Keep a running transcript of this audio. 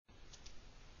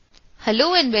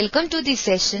Hello and welcome to the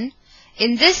session.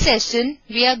 In this session,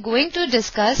 we are going to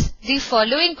discuss the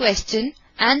following question,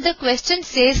 and the question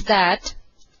says that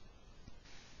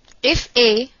if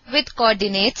A with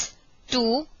coordinates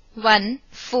 2, 1,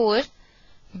 4,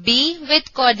 B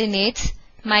with coordinates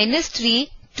 -3,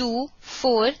 2,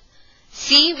 4,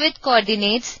 C with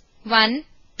coordinates 1,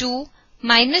 2,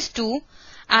 -2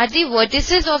 are the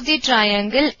vertices of the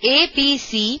triangle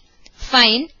ABC,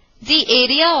 find the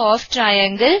area of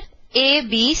triangle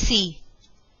ABC.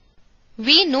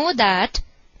 We know that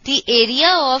the area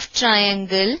of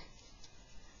triangle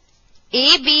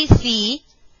ABC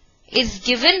is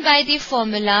given by the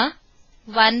formula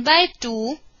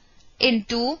 1/2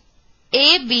 into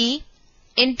AB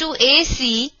into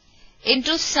AC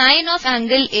into sine of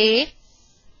angle A,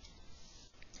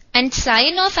 and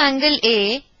sine of angle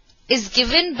A is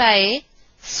given by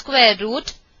square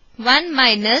root 1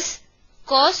 minus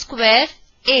cos square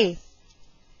A.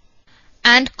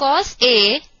 And cos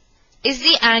A is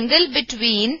the angle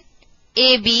between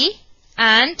AB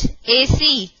and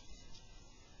AC.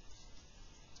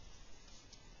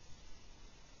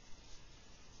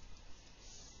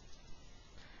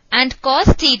 And cos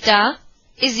theta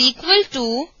is equal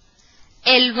to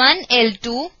L1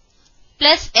 L2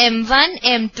 plus M1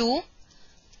 M2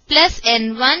 plus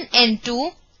N1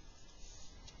 N2,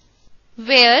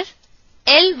 where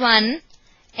L1,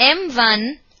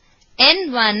 M1,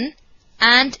 N1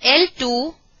 and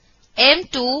L2,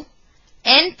 M2,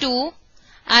 N2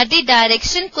 are the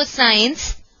direction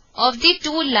cosines of the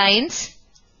two lines.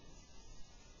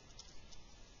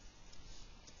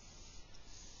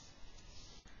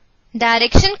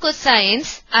 Direction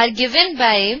cosines are given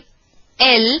by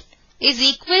L is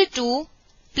equal to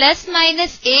plus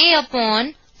minus A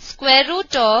upon square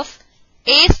root of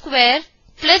A square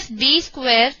plus B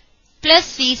square plus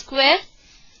C square.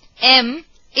 M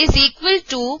is equal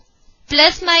to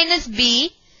plus minus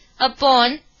B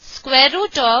upon square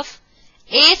root of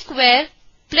A square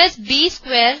plus B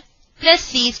square plus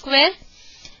C square.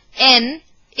 N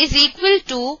is equal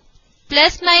to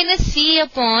plus minus C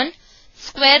upon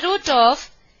square root of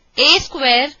A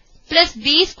square plus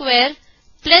B square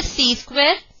plus C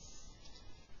square.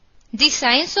 The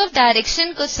signs of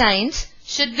direction cosines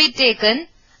should be taken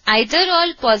either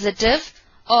all positive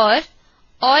or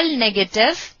all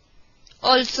negative.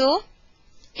 Also,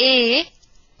 A,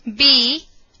 B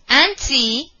and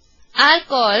C are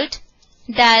called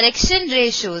direction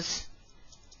ratios.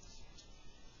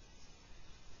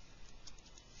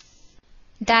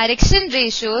 Direction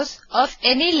ratios of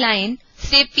any line,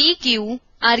 say PQ,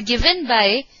 are given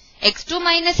by x2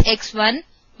 minus x1,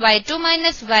 y2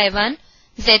 minus y1,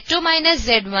 z2 minus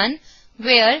z1,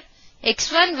 where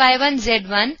x1, y1,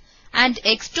 z1 and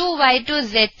x2, y2,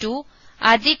 z2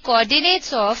 are the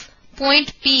coordinates of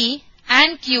point P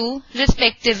and Q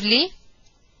respectively.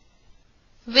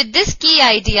 With this key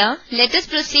idea, let us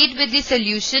proceed with the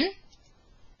solution.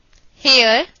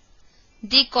 Here,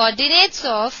 the coordinates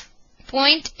of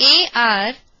point A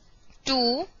are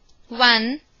 2,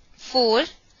 1, 4.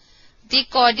 The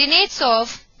coordinates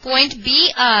of point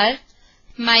B are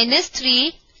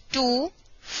 -3, 2,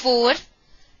 4.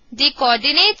 The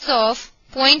coordinates of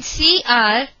point C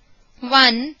are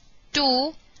 1,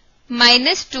 2,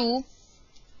 -2.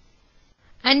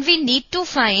 And we need to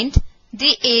find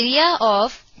the area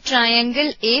of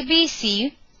triangle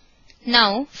ABC.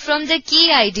 Now, from the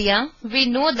key idea, we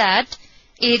know that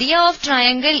area of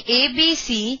triangle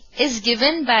ABC is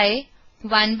given by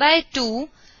 1/2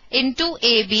 into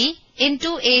AB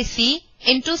into AC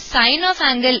into sine of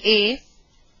angle A.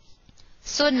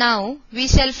 So now we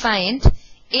shall find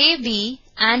AB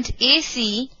and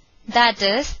AC, that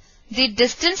is the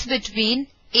distance between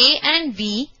A and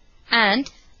B and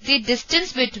the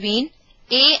distance between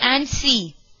A and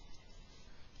C.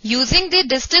 Using the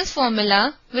distance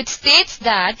formula, which states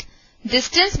that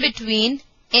distance between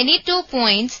any two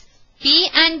points P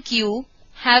and Q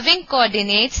having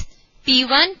coordinates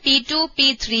P1, P2,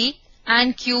 P3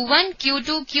 and Q1,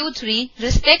 Q2, Q3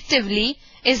 respectively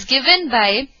is given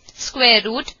by square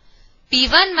root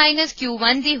P1 minus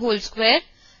Q1 the whole square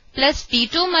plus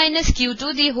P2 minus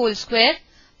Q2 the whole square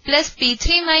plus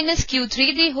P3 minus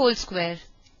Q3 the whole square.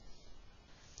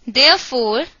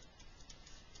 Therefore,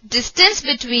 distance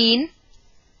between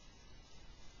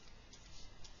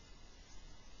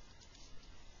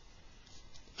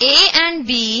A and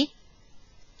B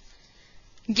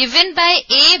given by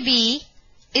AB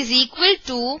is equal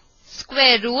to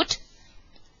square root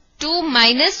 2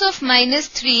 minus of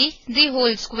 -3 the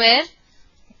whole square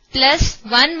plus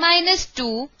 1 minus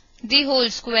 2 the whole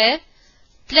square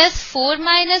plus 4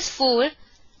 minus 4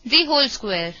 the whole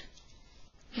square,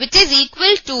 which is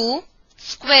equal to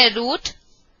square root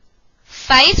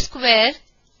 5 square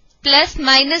plus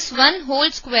minus 1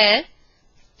 whole square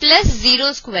plus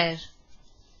 0 square,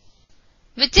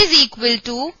 which is equal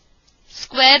to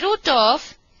square root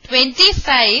of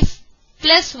 25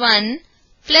 plus 1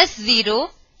 plus 0,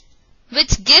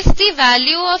 which gives the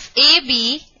value of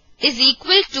AB is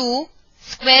equal to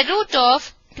square root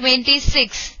of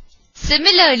 26.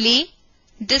 Similarly,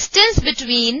 distance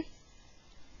between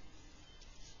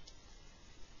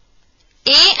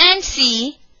A and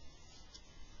C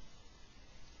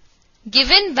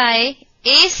given by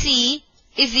AC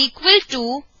is equal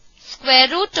to square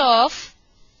root of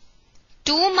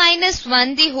 2 minus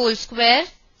 1 the whole square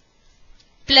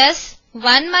plus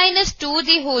 1 minus 2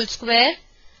 the whole square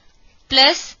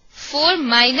plus 4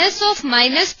 minus of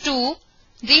minus 2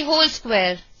 the whole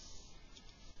square,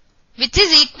 which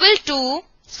is equal to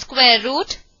square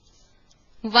root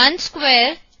 1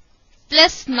 square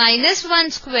plus minus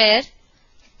 1 square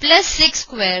plus 6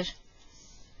 square,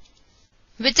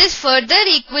 which is further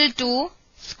equal to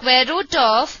square root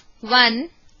of 1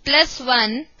 plus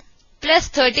 1 plus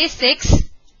 36,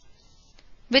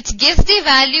 which gives the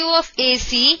value of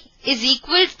AC is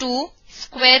equal to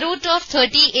square root of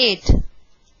 38.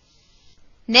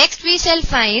 Next we shall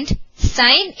find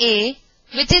sin A,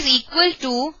 which is equal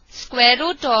to square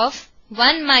root of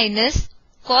 1 minus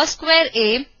cos square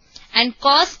A, and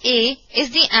cos A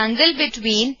is the angle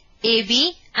between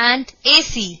AB and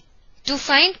AC. To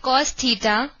find cos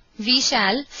theta, we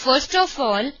shall first of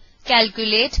all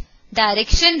calculate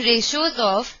direction ratios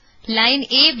of line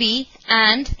AB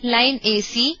and line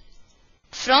AC.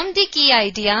 From the key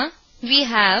idea, we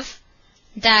have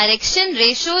direction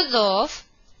ratios of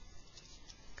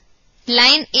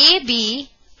line AB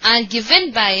are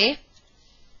given by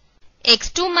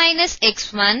x2 minus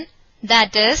x1,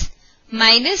 that is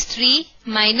minus 3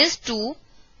 minus 2,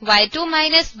 y2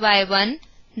 minus y1,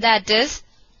 that is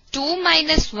 2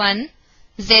 minus 1,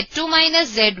 z2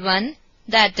 minus z1,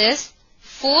 that is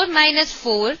 4 minus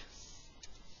 4,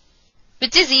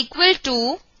 which is equal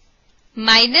to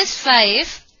minus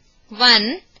 5,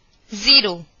 1,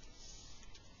 0.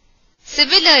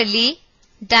 Similarly,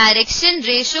 direction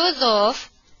ratios of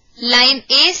line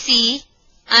AC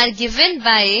are given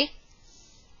by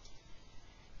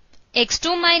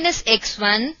x2 minus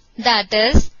x1, that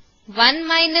is 1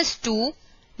 minus 2,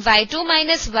 y2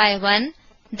 minus y1,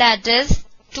 that is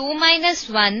 2 minus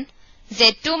 1,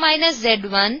 z2 minus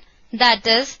z1, that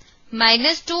is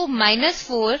minus 2 minus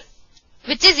 4,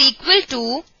 which is equal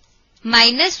to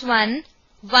minus 1,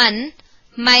 1,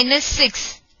 minus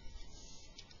 6.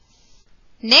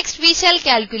 Next we shall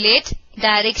calculate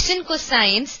direction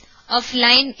cosines of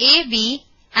line AB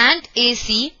and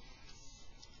AC.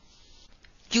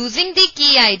 Using the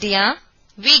key idea,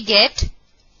 we get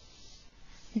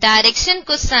direction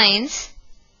cosines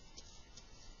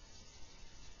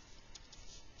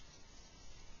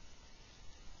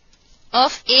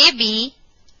of AB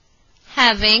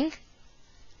having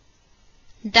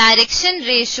direction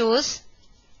ratios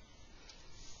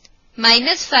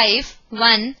minus 5,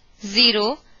 1,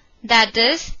 0, that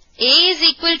is A is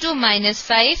equal to minus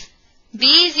 5, B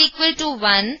is equal to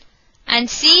 1 and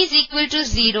C is equal to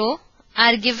 0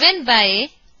 are given by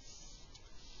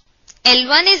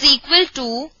L1 is equal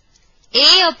to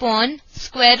A upon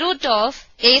square root of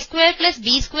A square plus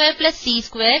B square plus C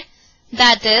square,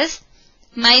 that is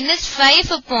minus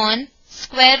 5 upon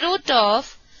square root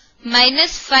of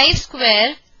minus 5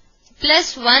 square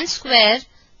plus 1 square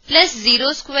plus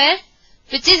 0 square,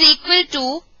 which is equal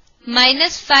to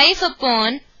minus 5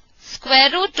 upon square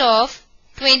root of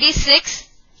 26.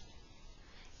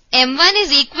 M1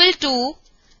 is equal to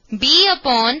B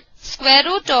upon square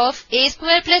root of A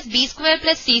square plus B square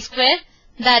plus C square,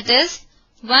 that is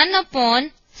 1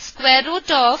 upon square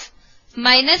root of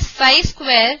minus 5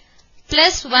 square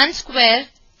plus 1 square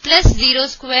plus 0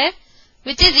 square,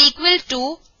 which is equal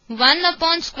to 1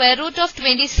 upon square root of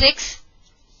 26.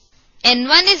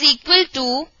 N1 is equal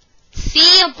to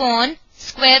C upon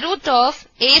square root of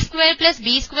A square plus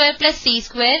B square plus C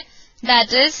square,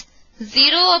 that is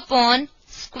 0 upon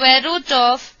square root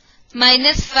of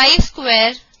minus 5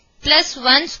 square plus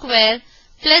 1 square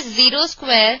plus 0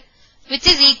 square, which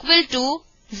is equal to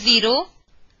 0.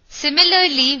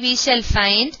 Similarly, we shall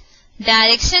find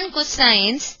direction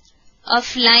cosines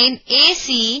of line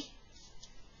AC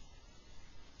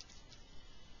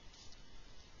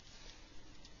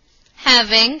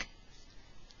having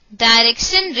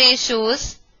direction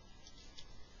ratios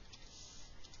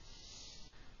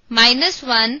minus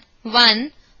 1,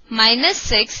 1, minus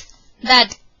 6,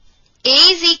 that A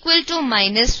is equal to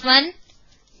minus 1,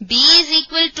 B is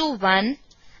equal to 1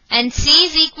 and C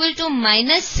is equal to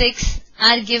minus 6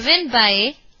 are given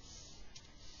by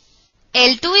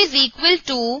L2 is equal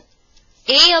to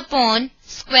A upon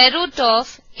square root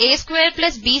of A square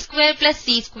plus B square plus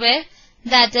C square,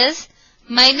 that is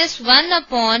minus 1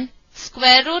 upon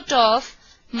square root of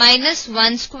minus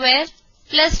 1 square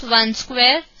plus 1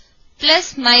 square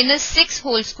plus minus 6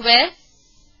 whole square,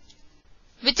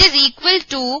 which is equal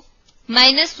to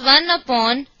minus 1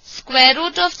 upon square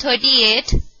root of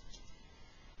 38.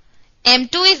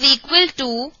 M2 is equal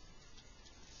to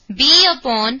B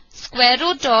upon square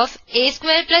root of A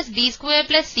square plus B square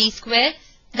plus C square,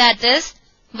 that is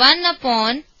 1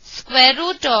 upon square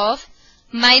root of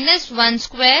minus 1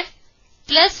 square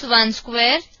plus 1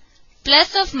 square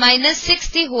plus of minus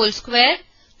 60 whole square,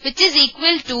 which is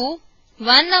equal to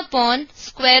 1 upon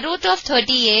square root of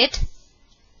 38.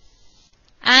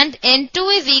 And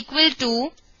N2 is equal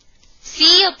to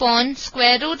C upon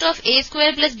square root of A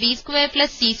square plus B square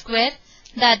plus C square,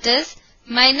 that is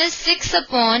minus 6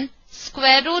 upon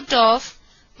square root of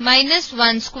minus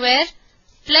 1 square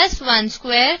plus 1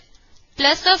 square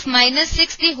plus of minus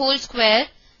 60 whole square,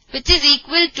 which is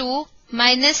equal to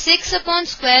minus 6 upon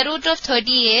square root of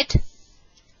 38.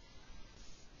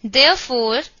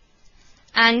 Therefore,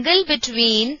 angle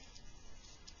between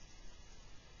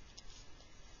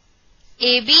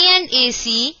AB and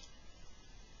AC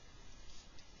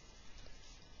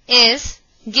is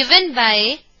given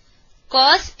by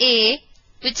cos A,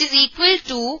 which is equal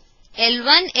to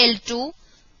L1 L2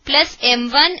 plus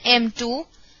M1 M2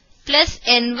 plus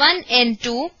N1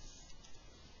 N2,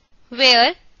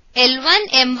 where L1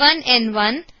 M1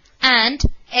 N1 and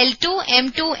L2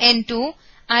 M2 N2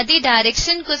 are the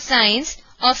direction cosines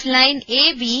of line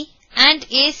AB and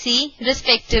AC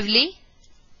respectively.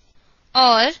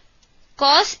 Or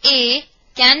cos A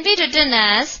can be written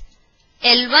as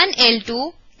L1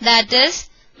 L2, that is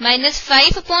minus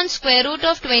 5 upon square root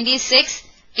of 26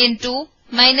 into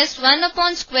minus 1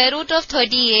 upon square root of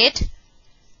 38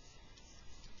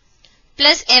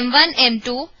 plus M1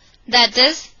 M2, that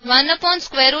is 1 upon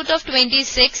square root of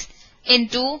 26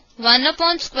 into 1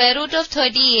 upon square root of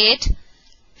 38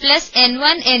 plus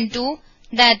N1 N2,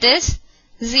 that is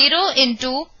 0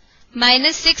 into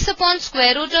minus 6 upon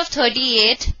square root of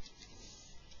 38.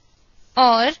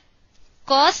 Or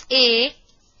cos A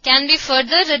can be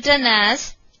further written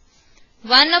as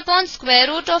 1 upon square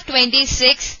root of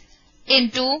 26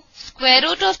 into square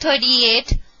root of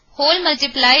 38 whole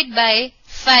multiplied by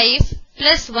 5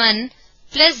 plus 1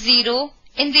 plus 0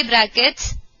 in the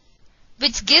brackets,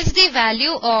 which gives the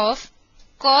value of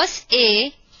cos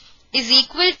A is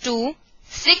equal to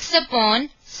 6 upon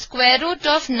square root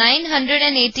of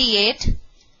 988.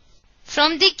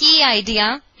 From the key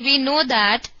idea, we know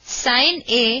that sin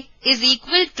A is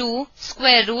equal to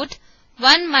square root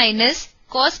 1 minus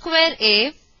cos square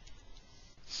A.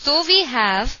 So we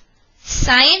have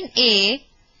sin A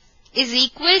is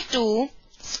equal to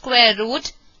square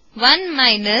root 1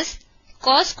 minus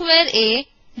cos square A,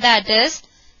 that is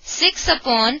 6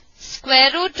 upon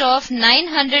square root of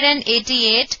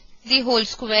 988 the whole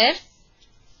square,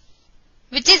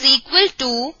 which is equal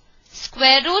to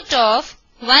square root of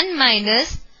 1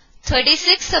 minus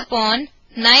 36 upon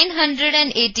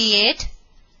 988.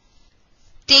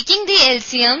 Taking the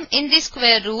LCM in the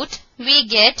square root, we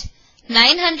get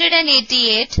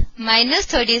 988 minus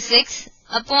 36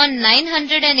 upon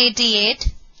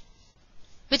 988,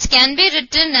 which can be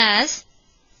written as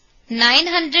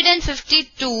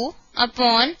 952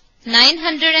 upon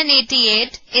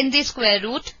 988 in the square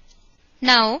root.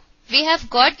 Now, we have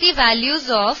got the values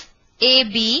of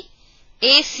AB,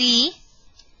 AC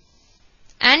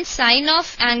and sine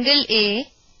of angle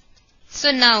A.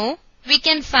 So now, we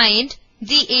can find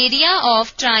the area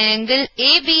of triangle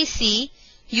ABC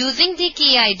using the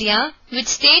key idea, which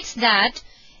states that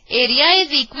area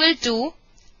is equal to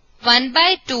 1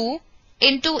 by 2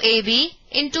 into AB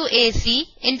into AC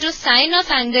into sine of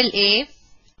angle A.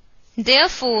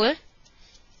 Therefore,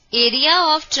 area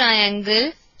of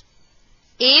triangle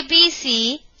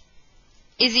ABC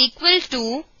is equal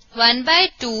to 1 by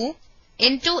 2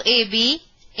 into AB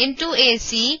into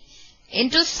AC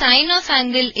into sine of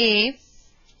angle A,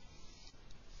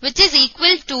 which is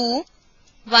equal to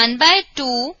 1 by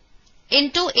 2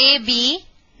 into AB,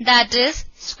 that is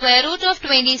square root of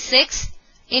 26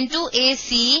 into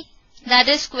AC, that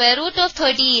is square root of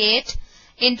 38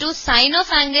 into sine of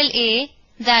angle A,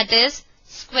 that is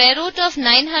square root of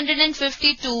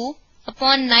 952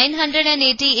 upon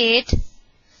 988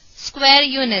 square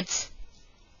units.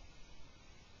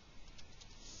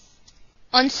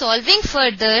 On solving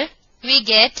further, we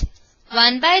get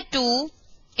 1 by 2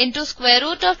 into square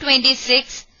root of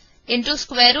 26 into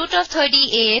square root of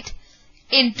 38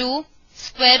 into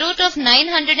square root of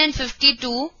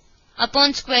 952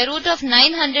 upon square root of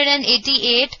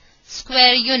 988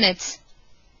 square units,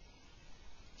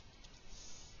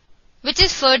 which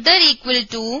is further equal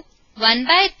to 1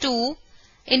 by 2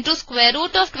 into square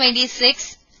root of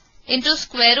 26 into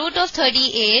square root of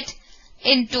 38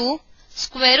 into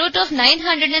square root of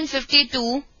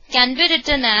 952 can be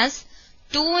written as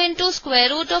 2 into square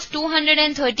root of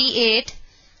 238,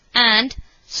 and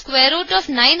square root of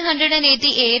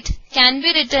 988 can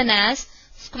be written as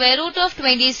square root of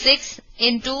 26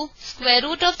 into square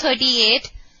root of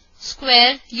 38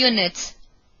 square units.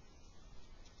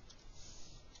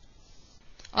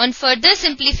 On further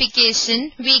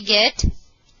simplification, we get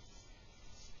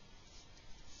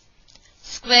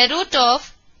square root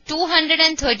of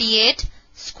 238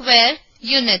 square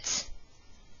units.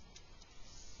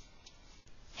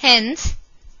 Hence,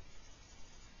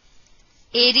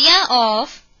 area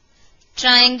of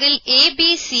triangle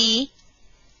ABC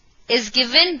is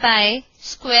given by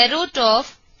square root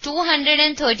of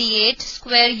 238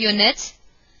 square units,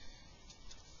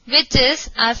 which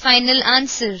is our final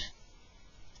answer.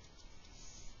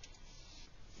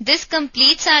 This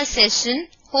completes our session.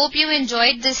 Hope you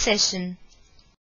enjoyed this session.